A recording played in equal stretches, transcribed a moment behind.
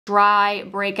Dry,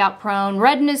 breakout prone,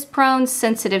 redness prone,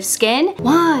 sensitive skin.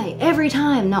 Why? Every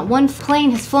time, not one plane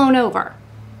has flown over.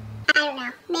 I don't know.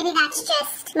 Maybe that's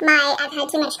just I've had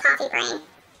too much coffee brain.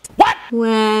 What?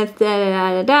 With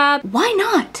Why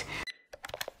not?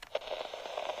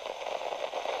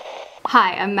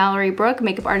 Hi, I'm Mallory Brooke,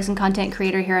 makeup artist and content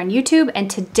creator here on YouTube,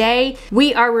 and today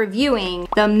we are reviewing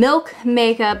the Milk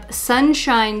Makeup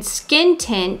Sunshine Skin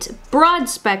Tint Broad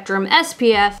Spectrum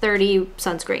SPF 30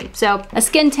 sunscreen. So a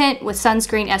skin tint with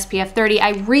sunscreen SPF 30.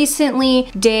 I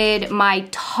recently did my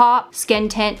top skin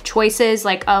tint choices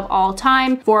like of all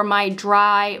time for my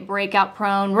dry, breakout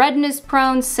prone, redness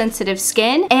prone, sensitive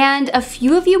skin, and a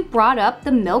few of you brought up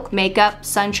the Milk Makeup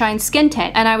Sunshine Skin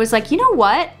Tint, and I was like, you know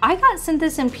what? I got sent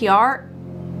this in PR.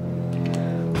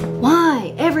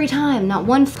 Why? Every time, not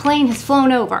one plane has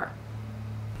flown over.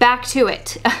 Back to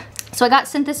it. So I got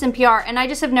sent this in PR and I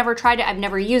just have never tried it. I've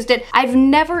never used it. I've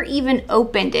never even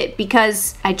opened it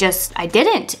because I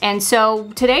didn't. And so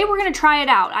today we're gonna try it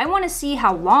out. I wanna see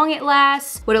how long it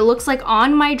lasts, what it looks like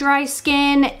on my dry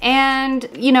skin, and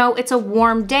you know, it's a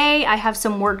warm day. I have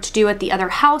some work to do at the other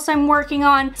house I'm working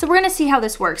on. So we're gonna see how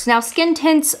this works. Now, skin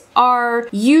tints are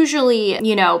usually,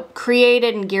 you know,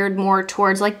 created and geared more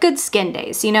towards like good skin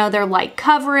days. You know, they're light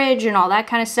coverage and all that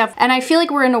kind of stuff. And I feel like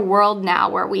we're in a world now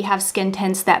where we have skin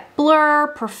tints that blur,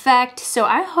 perfect. So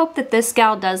I hope that this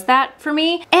gal does that for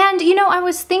me. And you know, I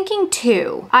was thinking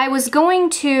too, I was going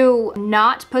to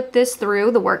not put this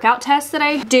through the workout test that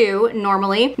I do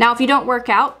normally. Now, if you don't work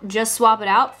out, just swap it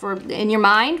out for in your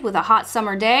mind with a hot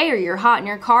summer day, or you're hot in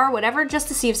your car, whatever, just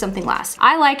to see if something lasts.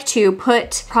 I like to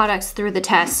put products through the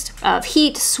test of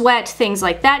heat, sweat, things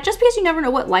like that, just because you never know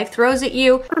what life throws at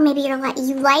you. Or maybe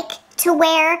you like to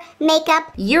wear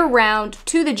makeup year-round,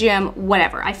 to the gym,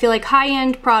 whatever. I feel like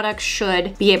high-end products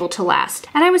should be able to last.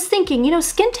 And I was thinking, you know,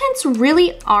 skin tints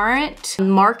really aren't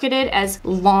marketed as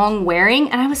long-wearing,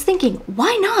 and I was thinking,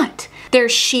 why not? They're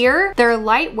sheer, they're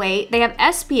lightweight, they have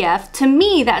SPF. To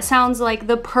me, that sounds like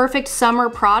the perfect summer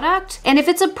product. And if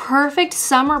it's a perfect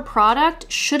summer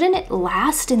product, shouldn't it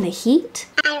last in the heat?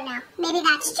 I don't know. Maybe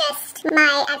that's just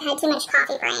I've had too much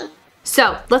coffee brain.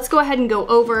 So let's go ahead and go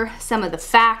over some of the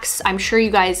facts. I'm sure you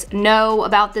guys know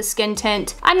about this skin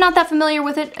tint. I'm not that familiar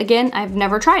with it. Again, I've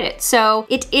never tried it. So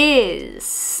it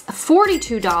is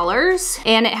 $42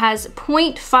 and it has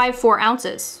 0.54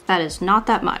 ounces. That is not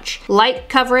that much. Light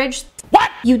coverage.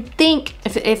 What? You'd think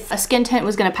if a skin tint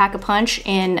was gonna pack a punch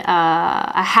in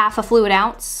a half a fluid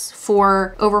ounce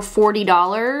for over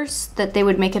 $40, that they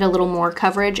would make it a little more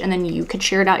coverage and then you could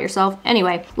shear it out yourself.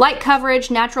 Anyway, light coverage,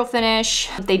 natural finish.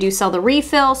 They do sell the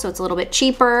refill, so it's a little bit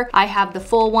cheaper. I have the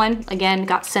full one. Again,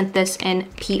 got sent this in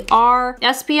PR.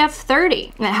 SPF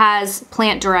 30. It has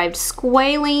plant-derived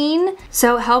squalene,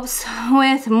 so it helps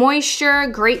with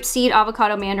moisture, grapeseed,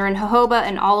 avocado, mandarin, jojoba,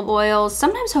 and olive oils.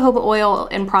 Sometimes jojoba oil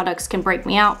in products can break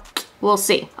me out. We'll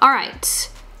see. All right.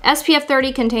 SPF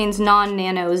 30 contains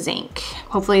non-nano zinc.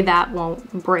 Hopefully that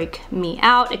won't break me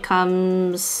out. It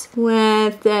comes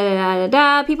with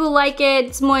people like it.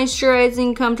 It's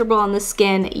moisturizing, comfortable on the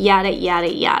skin, yada,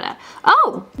 yada, yada.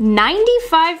 Oh,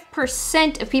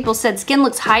 95% of people said skin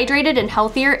looks hydrated and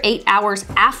healthier 8 hours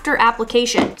after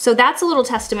application. So that's a little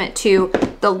testament to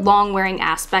the long wearing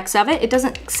aspects of it. It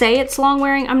doesn't say it's long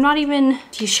wearing. I'm not even,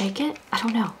 do you shake it? I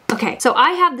don't know. Okay, so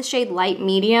I have the shade light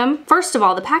medium. First of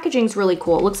all, the packaging's really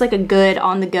cool. It looks like a good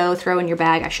on the go throw in your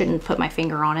bag. I shouldn't put my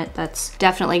finger on it. That's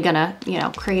definitely gonna, you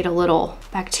know, create a little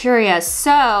bacteria.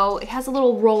 So it has a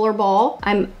little roller ball.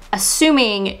 I'm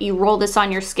assuming you roll this on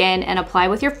your skin and apply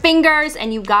with your fingers.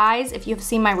 And you guys, if you've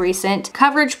seen my recent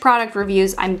coverage product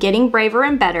reviews, I'm getting braver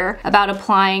and better about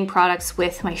applying products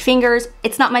with my fingers.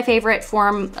 It's not my favorite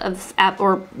form of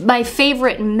or my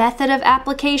favorite method of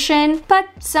application, but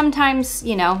sometimes,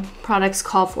 you know, products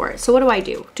call for it. So what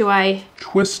do? Do I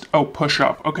twist? Oh, push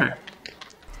up. Okay.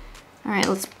 All right,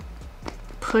 let's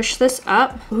push this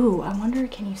up. Ooh, I wonder,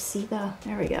 can you see the,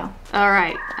 there we go. All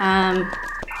right,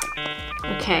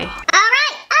 okay. All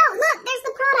right. Oh, look, there's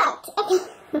the product.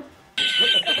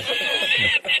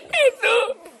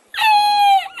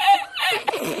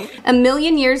 A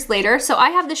million years later, so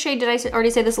I have the shade, did I already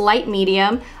say this, light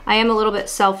medium. I am a little bit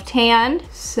self-tanned,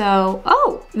 so,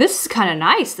 oh, this is kind of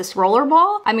nice, this roller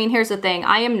ball. I mean, here's the thing,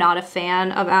 I am not a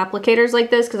fan of applicators like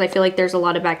this because I feel like there's a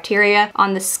lot of bacteria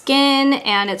on the skin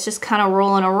and it's just kind of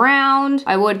rolling around.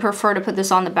 I would prefer to put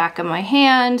this on the back of my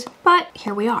hand, but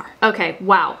here we are. Okay,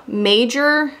 wow,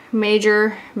 major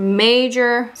smell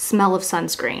of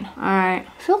sunscreen. All right,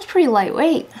 feels pretty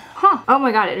lightweight. Huh. Oh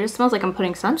my God, it just smells like I'm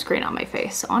putting sunscreen on my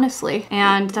face, honestly.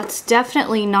 And that's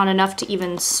definitely not enough to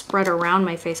even spread around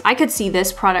my face. I could see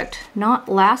this product not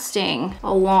lasting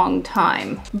a long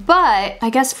time. But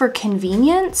I guess for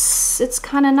convenience, it's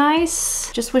kind of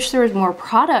nice. Just wish there was more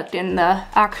product in the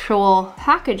actual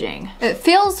packaging. It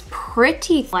feels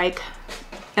pretty like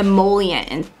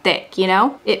emollient and thick, you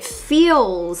know? It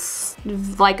feels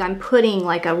like I'm putting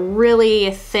like a really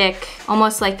thick,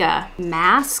 almost like a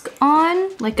mask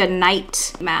on, like a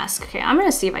night mask. Okay, I'm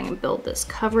gonna see if I can build this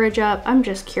coverage up. I'm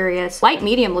just curious. Light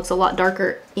medium looks a lot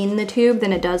darker in the tube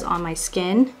than it does on my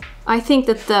skin. I think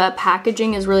that the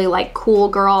packaging is really like cool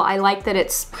girl. I like that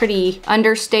it's pretty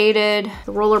understated.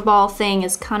 The rollerball thing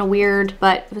is kind of weird,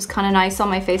 but it was kind of nice on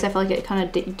my face. I feel like it kind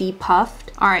of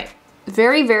depuffed. All right.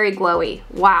 Very, very glowy.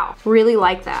 Wow, really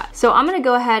like that. So I'm gonna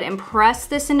go ahead and press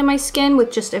this into my skin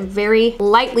with just a very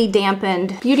lightly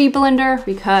dampened beauty blender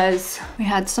because we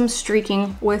had some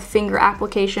streaking with finger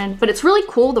application, but it's really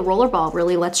cool. The rollerball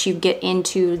really lets you get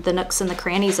into the nooks and the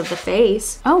crannies of the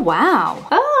face. Oh, wow.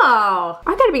 Oh,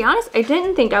 I gotta be honest, I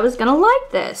didn't think I was gonna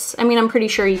like this. I mean, I'm pretty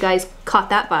sure you guys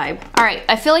caught that vibe. All right,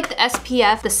 I feel like the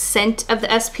SPF, the scent of the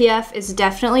SPF is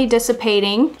definitely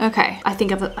dissipating. Okay, I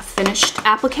think of a finished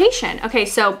application. Okay,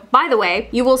 so by the way,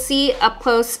 you will see up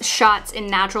close shots in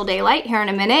natural daylight here in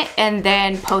a minute, and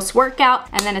then post workout,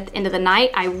 and then at the end of the night.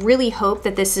 I really hope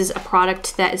that this is a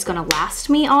product that is gonna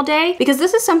last me all day, because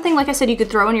this is something, like I said, you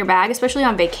could throw in your bag, especially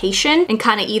on vacation, and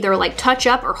kind of either like touch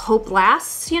up or hope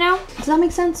lasts, you know? Does that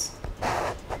make sense?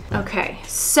 Okay,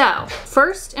 so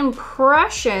first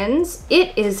impressions,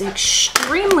 it is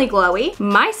extremely glowy.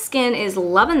 My skin is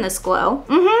loving this glow.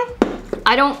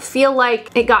 I don't feel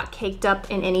like it got caked up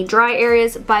in any dry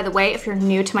areas. By the way, if you're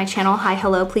new to my channel, hi,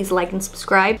 hello, please like and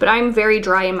subscribe. But I'm very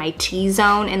dry in my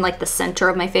T-zone and like the center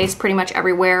of my face, pretty much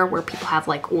everywhere where people have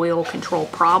like oil control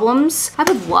problems. I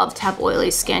would love to have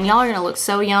oily skin. Y'all are gonna look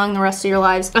so young the rest of your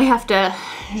lives. I have to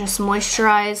just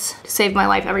moisturize to save my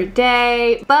life every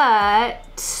day, but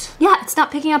yeah, it's not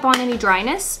picking up on any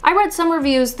dryness. I read some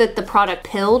reviews that the product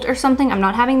pilled or something. I'm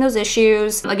not having those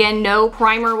issues. Again, no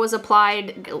primer was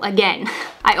applied. Again,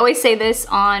 I always say this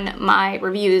on my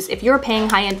reviews. If you're paying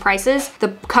high-end prices, the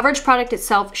coverage product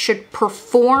itself should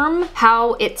perform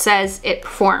how it says it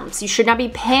performs. You should not be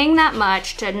paying that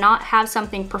much to not have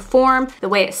something perform the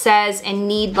way it says and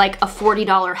need like a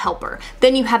 $40 helper.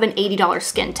 Then you have an $80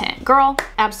 skin tint. Girl,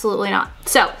 absolutely not.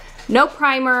 So, no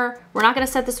primer. We're not gonna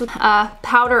set this with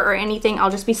powder or anything.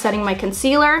 I'll just be setting my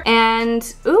concealer.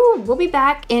 And ooh, we'll be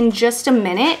back in just a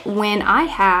minute when I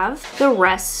have the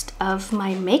rest of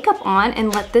my makeup on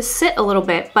and let this sit a little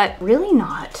bit, but really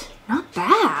not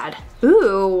bad.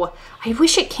 Ooh, I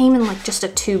wish it came in like just a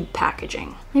tube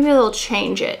packaging. Maybe they'll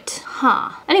change it,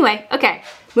 huh? Anyway, okay,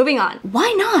 moving on.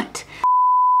 Why not?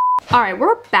 All right,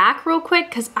 we're back real quick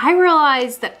because I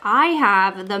realized that I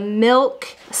have the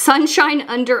Milk Sunshine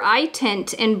Under Eye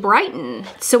Tint in Brighten.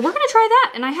 So we're gonna try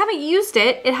that, and I haven't used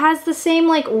it. It has the same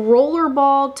like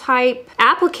rollerball type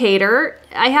applicator.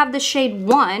 I have the shade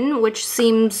 1, which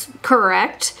seems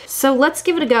correct. So let's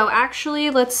give it a go. Actually,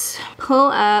 let's pull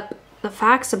up the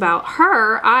facts about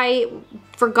her. I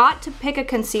forgot to pick a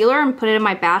concealer and put it in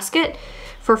my basket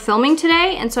for filming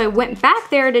today, and so I went back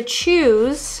there to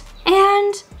choose,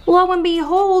 and lo and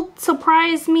behold,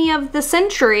 surprise me of the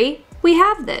century, we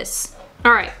have this.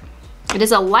 All right, it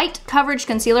is a light coverage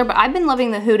concealer, but I've been loving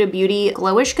the Huda Beauty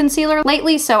Glowish concealer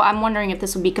lately, so I'm wondering if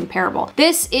this would be comparable.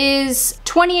 This is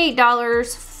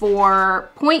 $28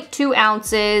 for 0.2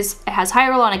 ounces. It has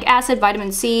hyaluronic acid,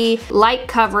 vitamin C, light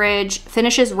coverage,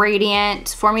 finishes radiant,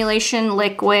 formulation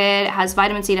liquid, it has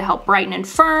vitamin C to help brighten and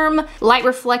firm, light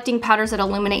reflecting powders that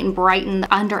illuminate and brighten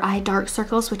the under eye dark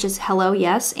circles, which is hello,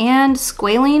 yes, and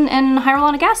squalene and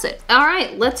hyaluronic acid. All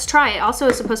right, let's try it. Also,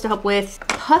 it's supposed to help with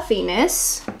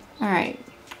puffiness. All right,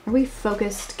 are we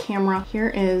focused, camera?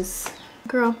 Here is,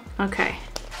 girl, okay.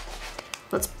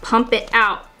 Let's pump it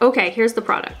out. Okay, here's the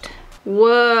product.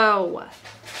 Whoa,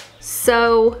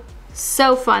 so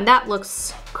fun. That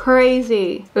looks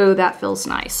crazy. Oh, that feels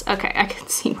nice. Okay, I can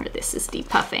see where this is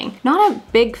depuffing. Not a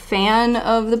big fan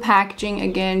of the packaging,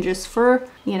 again, just for,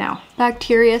 you know,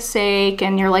 bacteria's sake,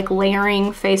 and you're like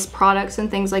layering face products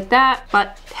and things like that,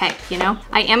 but hey, you know.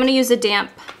 I am gonna use a damp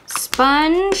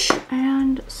sponge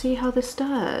and see how this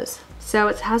does. So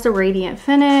it has a radiant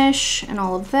finish and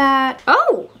all of that.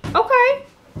 Oh, okay.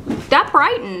 That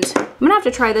brightened. I'm gonna have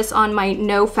to try this on my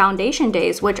no foundation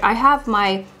days, which I have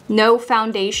my no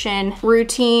foundation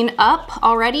routine up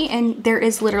already, and there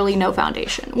is literally no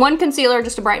foundation. One concealer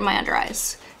just to brighten my under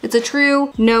eyes. It's a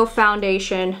true no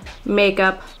foundation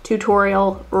makeup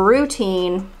tutorial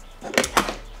routine.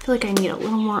 I feel like I need a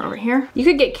little more over here. You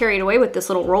could get carried away with this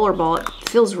little roller ball. It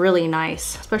feels really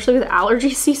nice, especially with allergy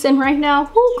season right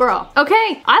now. Ooh, girl.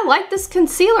 Okay, I like this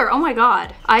concealer. Oh my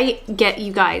God. I get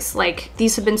you guys, like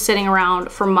these have been sitting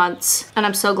around for months and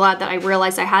I'm so glad that I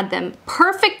realized I had them.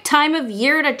 Perfect time of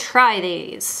year to try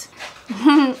these.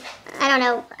 I don't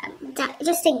know,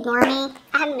 just ignore me.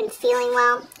 I haven't been feeling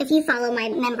well. If you follow my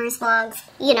members' vlogs,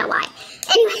 you know why.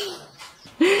 Anyway.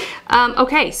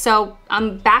 Okay, so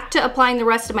I'm back to applying the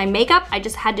rest of my makeup. I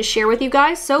just had to share with you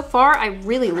guys. So far, I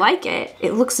really like it.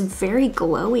 It looks very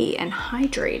glowy and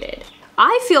hydrated.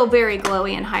 I feel very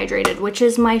glowy and hydrated, which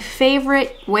is my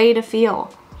favorite way to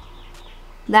feel.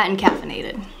 That and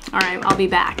caffeinated. All right, I'll be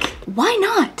back. Why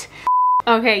not?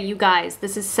 Okay, you guys,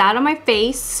 this is sat on my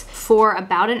face for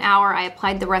about an hour. I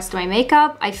applied the rest of my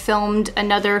makeup. I filmed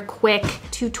another quick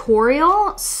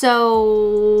tutorial.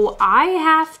 So I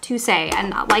have to say,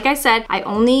 and like I said, I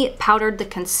only powdered the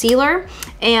concealer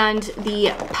and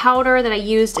the powder that I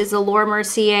used is the Laura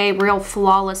Mercier Real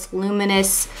Flawless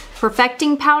Luminous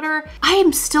Perfecting Powder. I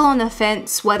am still on the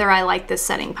fence whether I like this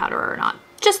setting powder or not.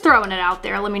 Just throwing it out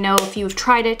there. Let me know if you've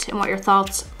tried it and what your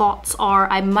thoughts are.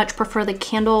 I much prefer the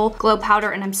Candle Glow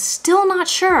powder and I'm still not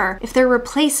sure if they're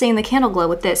replacing the Candle Glow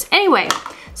with this. Anyway,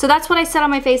 so that's what I set on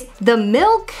my face. The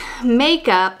Milk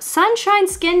Makeup Sunshine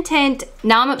Skin Tint.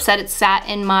 Now I'm upset it sat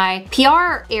in my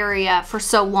PR area for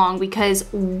so long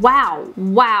because wow,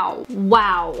 wow,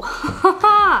 wow.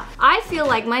 I feel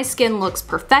like my skin looks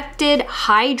perfected,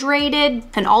 hydrated,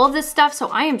 and all of this stuff. So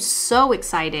I am so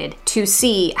excited to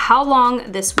see how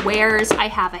long this wears. I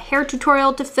have a hair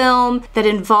tutorial to film that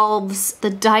involves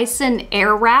the Dyson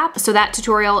Airwrap. So that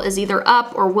tutorial is either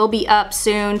up or will be up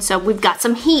soon. So we've got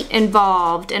some heat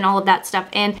involved and all of that stuff.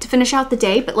 And to finish out the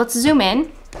day, but let's zoom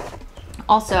in.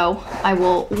 Also, I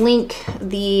will link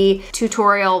the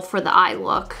tutorial for the eye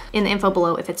look in the info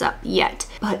below if it's up yet.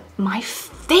 But my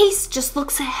face just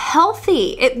looks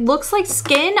healthy. It looks like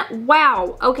skin.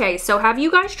 Wow. Okay, so have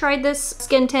you guys tried this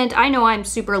skin tint? I know I'm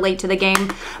super late to the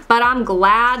game, but I'm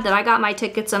glad that I got my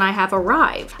tickets and I have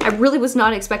arrived. I really was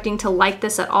not expecting to like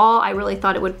this at all. I really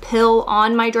thought it would pill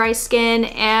on my dry skin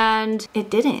and it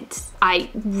didn't.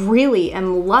 I really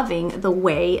am loving the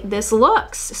way this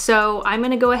looks. So I'm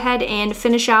gonna go ahead and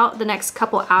finish out the next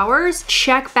couple hours,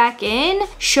 check back in,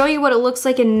 show you what it looks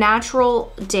like in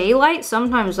natural daylight.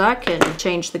 Sometimes that can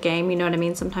change the game, you know what I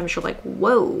mean? Sometimes you're like,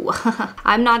 whoa,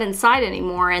 I'm not inside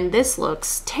anymore and this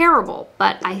looks terrible,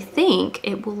 but I think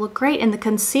it will look great. And the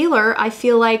concealer, I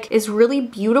feel like is really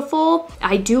beautiful.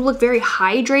 I do look very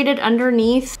hydrated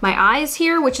underneath my eyes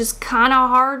here, which is kind of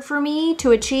hard for me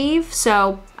to achieve.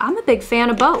 So I'm a big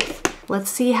fan of both. Let's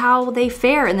see how they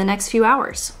fare in the next few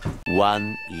hours.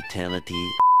 One eternity.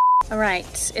 All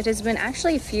right, it has been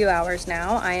actually a few hours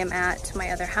now. I am at my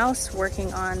other house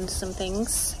working on some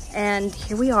things. And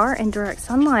here we are in direct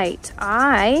sunlight.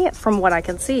 From what I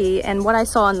can see and what I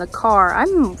saw in the car,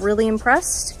 I'm really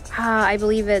impressed. I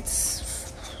believe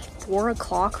it's 4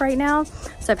 o'clock right now.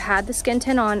 So I've had the skin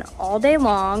tint on all day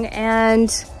long and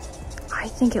I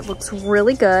think it looks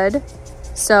really good.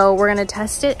 So we're gonna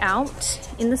test it out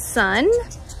in the sun.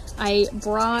 I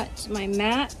brought my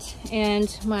mat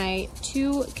and my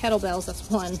 2 kettlebells. That's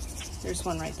one, there's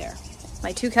one right there.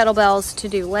 My 2 kettlebells to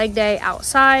do leg day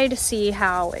outside, see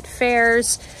how it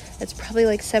fares. It's probably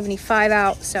like 75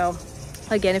 out. So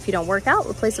again, if you don't work out,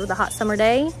 replace it with a hot summer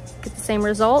day, get the same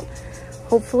result.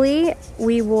 Hopefully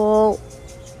we will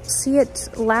see it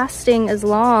lasting as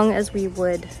long as we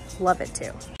would love it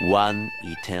to. One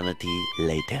eternity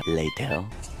later.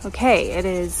 Okay, it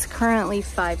is currently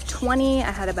 5:20.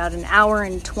 I had about an hour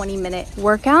and 20-minute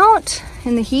workout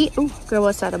in the heat. Ooh, girl,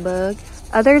 what's that, a bug?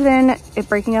 Other than it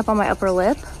breaking up on my upper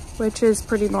lip, which is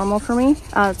pretty normal for me.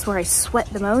 It's where I sweat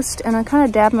the most and I kind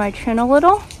of dab my chin a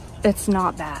little. It's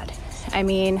not bad. I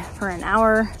mean, for an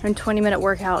hour and 20-minute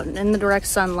workout in the direct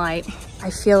sunlight, I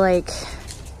feel like,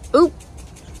 oop,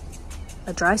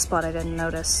 a dry spot I didn't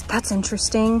notice. That's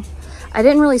interesting. I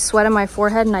didn't really sweat on my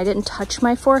forehead and I didn't touch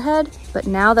my forehead, but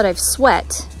now that I've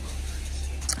sweat,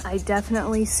 I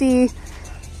definitely see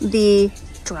the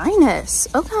dryness.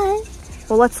 Okay,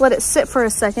 well, let's let it sit for a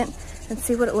second and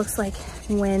see what it looks like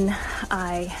when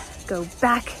I go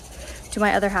back to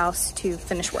my other house to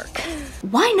finish work.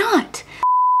 Why not?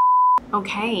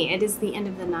 Okay, it is the end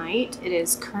of the night. It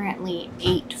is currently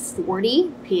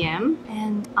 8:40 p.m.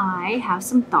 and I have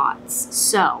some thoughts.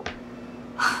 So,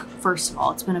 first of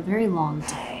all, it's been a very long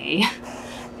day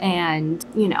and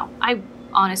you know, I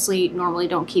honestly normally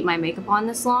don't keep my makeup on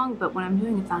this long, but when I'm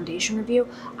doing a foundation review,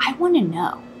 I want to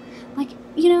know, like,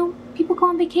 you know, People go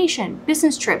on vacation,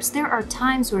 business trips. There are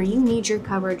times where you need your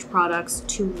coverage products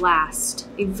to last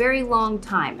a very long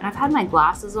time. And I've had my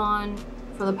glasses on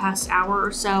for the past hour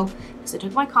or so because I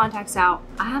took my contacts out.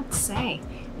 I have to say,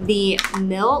 the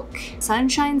Milk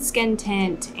Sunshine Skin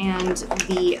Tint and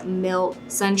the Milk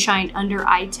Sunshine Under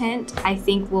Eye Tint, I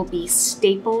think will be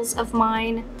staples of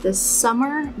mine this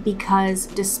summer, because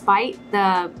despite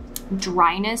the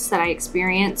dryness that I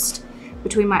experienced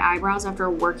between my eyebrows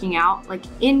after working out, like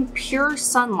in pure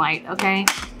sunlight, okay,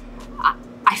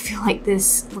 I feel like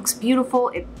this looks beautiful.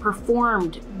 It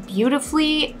performed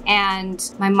beautifully,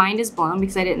 and my mind is blown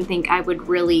because I didn't think I would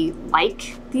really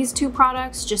like these two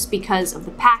products just because of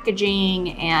the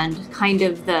packaging and kind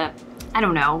of the, I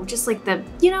don't know, just like the,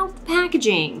 you know,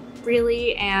 packaging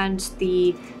really, and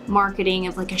the marketing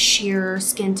of like a sheer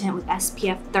skin tint with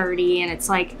SPF 30. And it's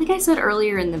like I said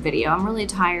earlier in the video, I'm really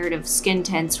tired of skin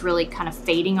tints really kind of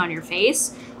fading on your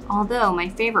face. Although my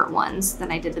favorite ones that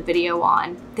I did the video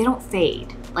on, they don't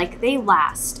fade, like they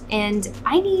last. And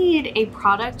I need a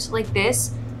product like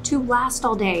this to last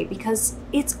all day because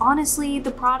it's honestly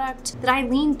the product that I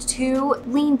lean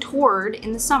toward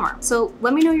in the summer. So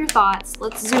let me know your thoughts.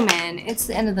 Let's zoom in. It's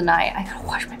the end of the night. I gotta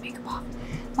wash my makeup off.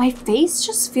 My face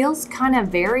just feels kind of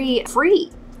very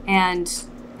free and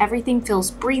everything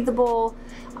feels breathable.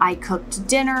 I cooked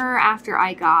dinner after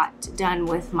I got done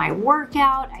with my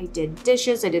workout. I did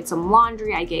dishes, I did some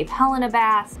laundry, I gave Helen a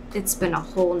bath. It's been a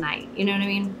whole night, you know what I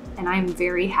mean? And I'm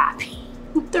very happy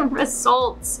with the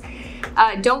results.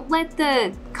 Don't let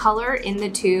the color in the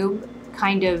tube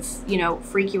kind of, you know,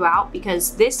 freak you out,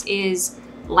 because this is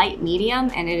light medium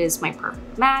and it is my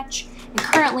perfect match. And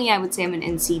currently I would say I'm an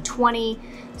NC20,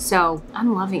 so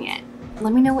I'm loving it.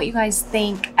 Let me know what you guys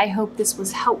think. I hope this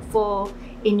was helpful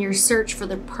in your search for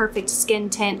the perfect skin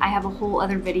tint. I have a whole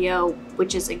other video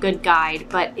which is a good guide,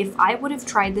 but if I would have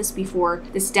tried this before,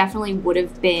 this definitely would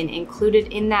have been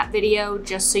included in that video,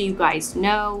 just so you guys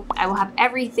know. I will have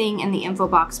everything in the info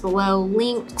box below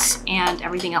linked, and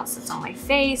everything else that's on my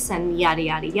face and yada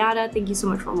yada yada. Thank you so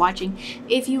much for watching.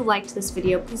 If you liked this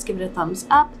video, please give it a thumbs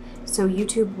up so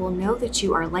YouTube will know that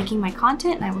you are liking my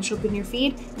content and I will show up in your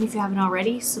feed. And if you haven't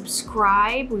already,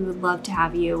 subscribe. We would love to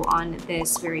have you on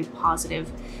this very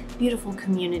positive, beautiful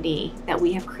community that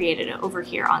we have created over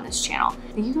here on this channel.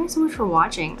 Thank you guys so much for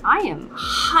watching. I am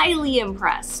highly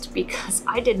impressed because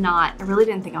I really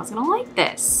didn't think I was gonna like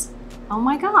this. Oh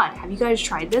my God, have you guys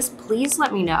tried this? Please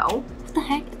let me know. What the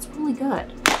heck, it's really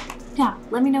good. Yeah,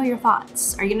 let me know your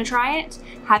thoughts. Are you gonna try it?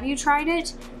 Have you tried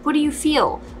it? What do you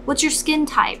feel? What's your skin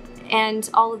type? And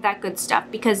all of that good stuff,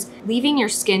 because leaving your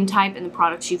skin type and the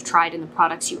products you've tried and the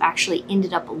products you actually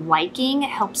ended up liking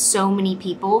helps so many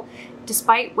people,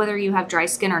 despite whether you have dry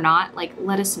skin or not. Like,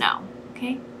 let us know,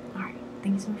 okay? All right,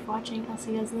 thank you so much for watching. I'll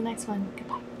see you guys in the next one.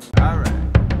 Goodbye. All right.